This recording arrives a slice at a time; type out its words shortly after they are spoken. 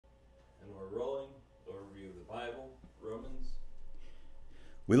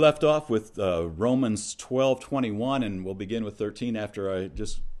We left off with Romans 12:21, and we'll begin with 13 after I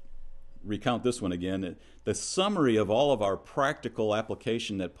just recount this one again. The summary of all of our practical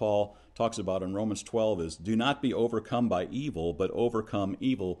application that Paul talks about in Romans 12 is, do not be overcome by evil, but overcome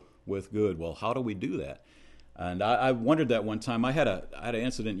evil with good. Well, how do we do that? And I wondered that one time. I had an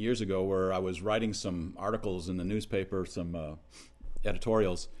incident years ago where I was writing some articles in the newspaper, some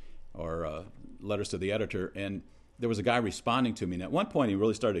editorials or letters to the editor, and there was a guy responding to me. And at one point, he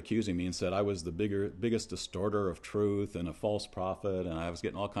really started accusing me and said I was the biggest distorter of truth and a false prophet, and I was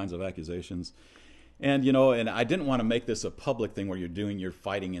getting all kinds of accusations. And and I didn't want to make this a public thing where you're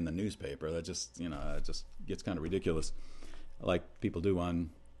fighting in the newspaper. That just it just gets kind of ridiculous, like people do on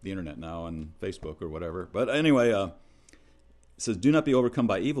the internet now and Facebook or whatever. But anyway, it says, do not be overcome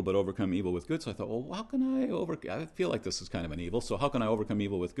by evil, but overcome evil with good. So I thought, well, how can I feel like this is kind of an evil, so how can I overcome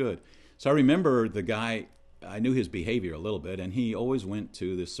evil with good? So I remember the guy, I knew his behavior a little bit, and he always went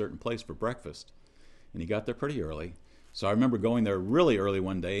to this certain place for breakfast. And he got there pretty early. So I remember going there really early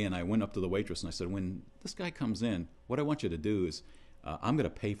one day, and I went up to the waitress and I said, when this guy comes in, what I want you to do is, I'm going to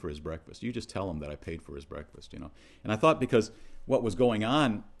pay for his breakfast. You just tell him that I paid for his breakfast, And I thought, because what was going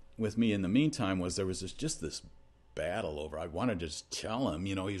on with me in the meantime was there was just this battle over, I wanted to just tell him,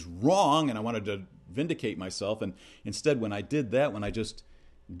 he's wrong, and I wanted to vindicate myself. And instead, when I did that, when I just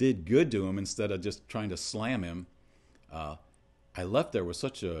did good to him instead of just trying to slam him, I left there with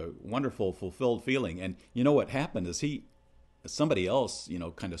such a wonderful, fulfilled feeling. And what happened is somebody else,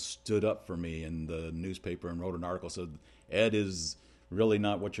 kind of stood up for me in the newspaper and wrote an article, said, Ed is really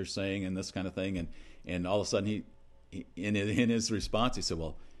not what you're saying, and this kind of thing. And all of a sudden, he in his response, he said,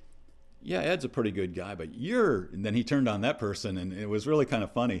 well, yeah, Ed's a pretty good guy, but and then he turned on that person, and it was really kind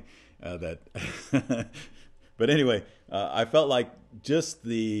of funny that. But anyway, I felt like just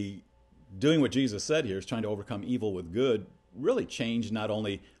the doing what Jesus said here is trying to overcome evil with good really changed not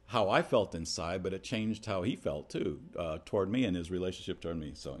only how I felt inside, but it changed how he felt too toward me and his relationship toward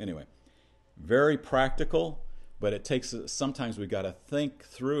me. So anyway, very practical, but it takes, sometimes we got to think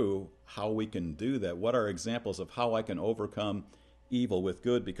through how we can do that. What are examples of how I can overcome evil with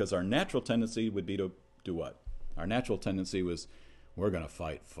good? Because our natural tendency would be to do what? Our natural tendency was, we're going to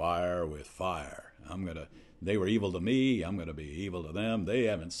fight fire with fire. They were evil to me, I'm going to be evil to them. They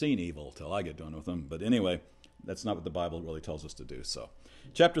haven't seen evil till I get done with them. But anyway, that's not what the Bible really tells us to do. So,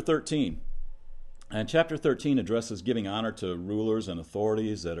 chapter 13. And chapter 13 addresses giving honor to rulers and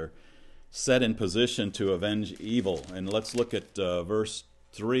authorities that are set in position to avenge evil. And let's look at verse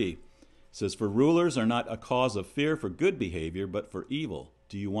 3. It says, for rulers are not a cause of fear for good behavior, but for evil.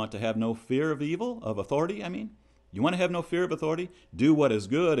 Do you want to have no fear of evil, of authority, I mean? You want to have no fear of authority? Do what is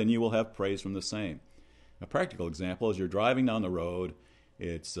good, and you will have praise from the same. A practical example is you're driving down the road.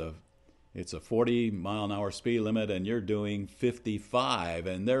 It's a 40-mile-an-hour speed limit, and you're doing 55,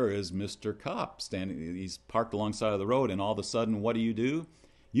 and there is Mr. Cop standing. He's parked alongside of the road, and all of a sudden, what do?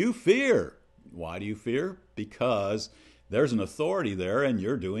 You fear. Why do you fear? Because there's an authority there, and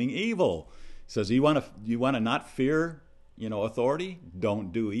you're doing evil. He says, you want to not fear, authority?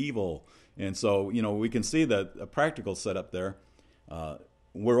 Don't do evil. And so, we can see that a practical setup there.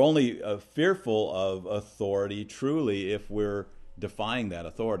 We're only fearful of authority truly if we're defying that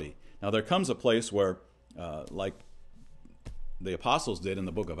authority. Now, there comes a place where, like the apostles did in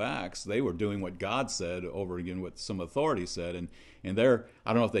the book of Acts, they were doing what God said over again, what some authority said. And there,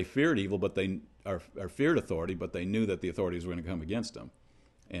 I don't know if they feared evil, but they or feared authority, but they knew that the authorities were going to come against them.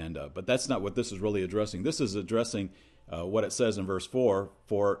 And but that's not what this is really addressing. This is addressing what it says in verse 4,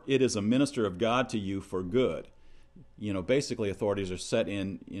 for it is a minister of God to you for good. Basically authorities are set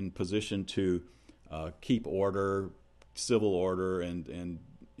in position to keep order, civil order, and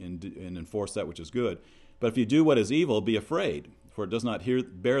enforce that which is good. But if you do what is evil, be afraid, for it does not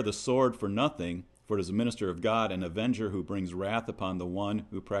bear the sword for nothing, for it is a minister of God, an avenger who brings wrath upon the one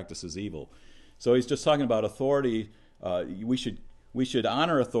who practices evil. So he's just talking about authority. We should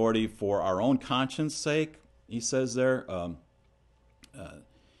honor authority for our own conscience sake, he says there.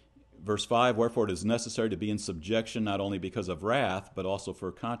 Verse 5, wherefore it is necessary to be in subjection not only because of wrath, but also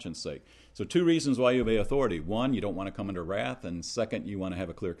for conscience sake. So 2 reasons why you obey authority. 1, you don't want to come under wrath, and 2, you want to have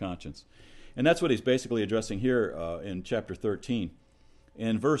a clear conscience. And that's what he's basically addressing here in chapter 13.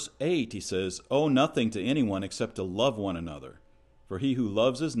 In verse 8, he says, owe nothing to anyone except to love one another, for he who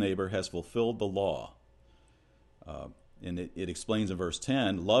loves his neighbor has fulfilled the law. And it explains in verse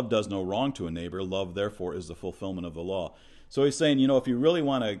 10, love does no wrong to a neighbor, love therefore is the fulfillment of the law. So he's saying, if you really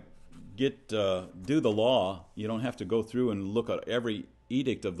want to do the law, you don't have to go through and look at every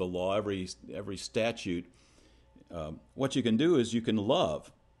edict of the law, every statute. What you can do is you can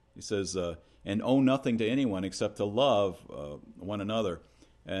love. He says, and owe nothing to anyone except to love one another.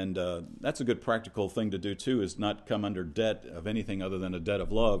 And that's a good practical thing to do too, is not come under debt of anything other than a debt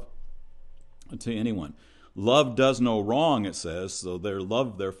of love to anyone. Love does no wrong, it says, so their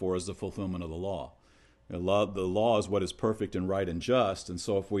love, therefore, is the fulfillment of the law. The law is what is perfect and right and just, and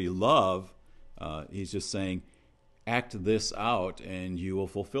so if we love, he's just saying, act this out and you will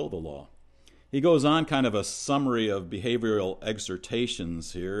fulfill the law. He goes on, kind of a summary of behavioral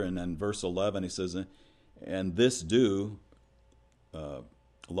exhortations here, and then verse 11 he says, and this do,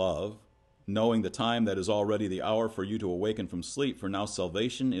 love, knowing the time that is already the hour for you to awaken from sleep, for now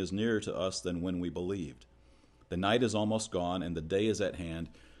salvation is nearer to us than when we believed. The night is almost gone, and the day is at hand.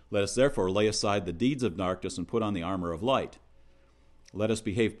 Let us therefore lay aside the deeds of darkness and put on the armor of light. Let us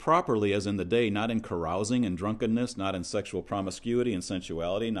behave properly as in the day, not in carousing and drunkenness, not in sexual promiscuity and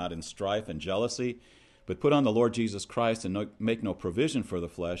sensuality, not in strife and jealousy, but put on the Lord Jesus Christ and make no provision for the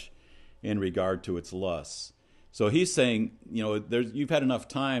flesh in regard to its lusts. So he's saying, you've had enough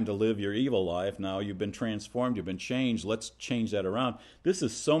time to live your evil life. Now you've been transformed, you've been changed. Let's change that around. This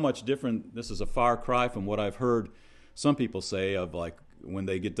is so much different. This is a far cry from what I've heard some people say of, like, when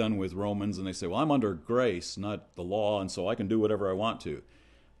they get done with Romans and they say, well, I'm under grace, not the law, and so I can do whatever I want to.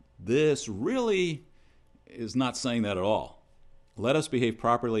 This really is not saying that at all. Let us behave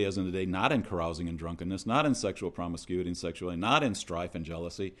properly as in the day, not in carousing and drunkenness, not in sexual promiscuity and sexuality, not in strife and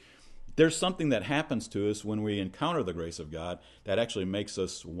jealousy. There's something that happens to us when we encounter the grace of God that actually makes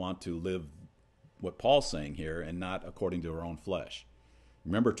us want to live what Paul's saying here and not according to our own flesh.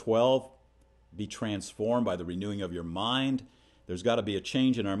 Remember 12, be transformed by the renewing of your mind. There's got to be a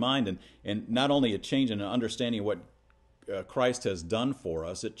change in our mind, and not only a change in an understanding of what Christ has done for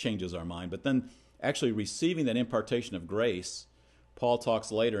us, it changes our mind, but then actually receiving that impartation of grace. Paul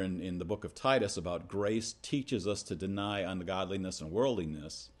talks later in the book of Titus about grace teaches us to deny ungodliness and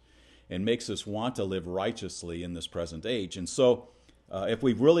worldliness, and makes us want to live righteously in this present age. And so if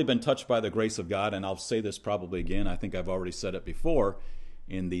we've really been touched by the grace of God, and I'll say this probably again, I think I've already said it before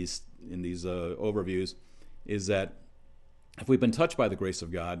in these overviews, is that if we've been touched by the grace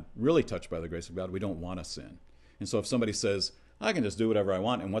of God, really touched by the grace of God, we don't want to sin. And so if somebody says, I can just do whatever I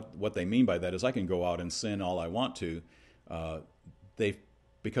want, and what they mean by that is I can go out and sin all I want to,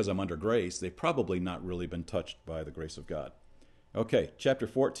 because I'm under grace, they've probably not really been touched by the grace of God. Okay, chapter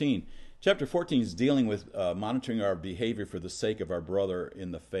 14. Chapter 14 is dealing with monitoring our behavior for the sake of our brother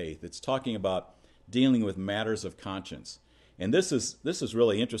in the faith. It's talking about dealing with matters of conscience. And this is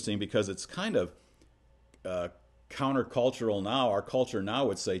really interesting because it's kind of countercultural now. Our culture now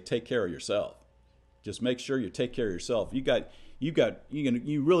would say, take care of yourself. Just make sure you take care of yourself. You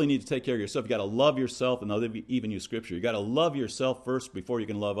really need to take care of yourself. You got to love yourself, and they'll even use scripture. You got to love yourself first before you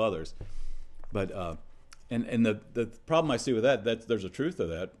can love others. But and the problem I see with that there's a truth to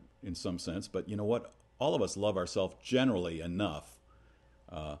that in some sense. But you know what? All of us love ourselves generally enough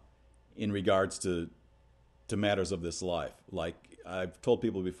in regards to matters of this life. Like I've told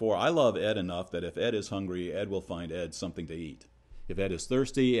people before, I love Ed enough that if Ed is hungry, Ed will find Ed something to eat. If Ed is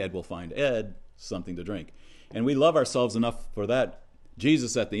thirsty, Ed will find Ed something to drink. And we love ourselves enough for that.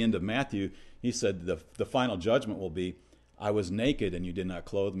 Jesus, at the end of Matthew, he said the final judgment will be, I was naked and you did not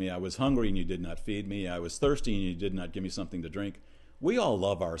clothe me. I was hungry and you did not feed me. I was thirsty and you did not give me something to drink. We all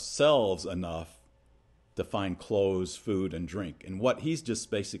love ourselves enough to find clothes, food, and drink. And what he's just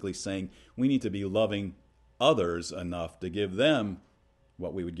basically saying, we need to be loving others enough to give them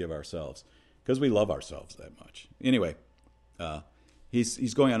what we would give ourselves, because we love ourselves that much. Anyway,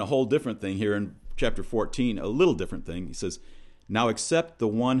 he's going on a whole different thing here in chapter 14, a little different thing. He says, now accept the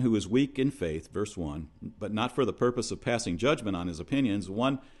one who is weak in faith, verse 1, but not for the purpose of passing judgment on his opinions.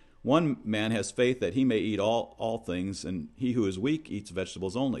 One man has faith that he may eat all things, and he who is weak eats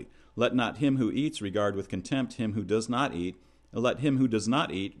vegetables only. Let not him who eats regard with contempt him who does not eat, and let him who does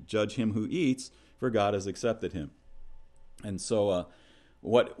not eat judge him who eats, for God has accepted him. And so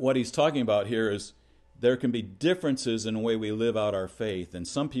what he's talking about here is there can be differences in the way we live out our faith, and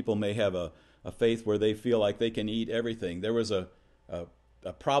some people may have a faith where they feel like they can eat everything. There was a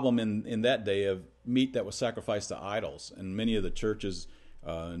problem in that day of meat that was sacrificed to idols, and many of the churches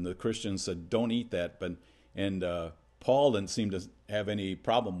and the Christians said, don't eat that. And Paul didn't seem to have any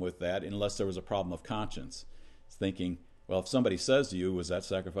problem with that unless there was a problem of conscience. It's thinking, well, if somebody says to you, was that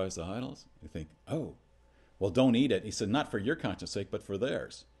sacrificed to idols? You think, oh, well, don't eat it. He said, not for your conscience sake, but for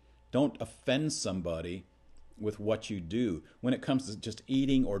theirs. Don't offend somebody with what you do. When it comes to just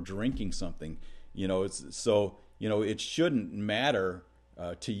eating or drinking something, it shouldn't matter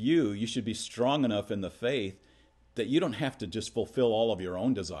to you. You should be strong enough in the faith that you don't have to just fulfill all of your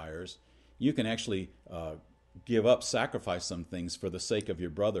own desires. You can actually give up, sacrifice some things for the sake of your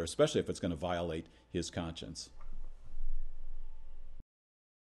brother, especially if it's going to violate his conscience.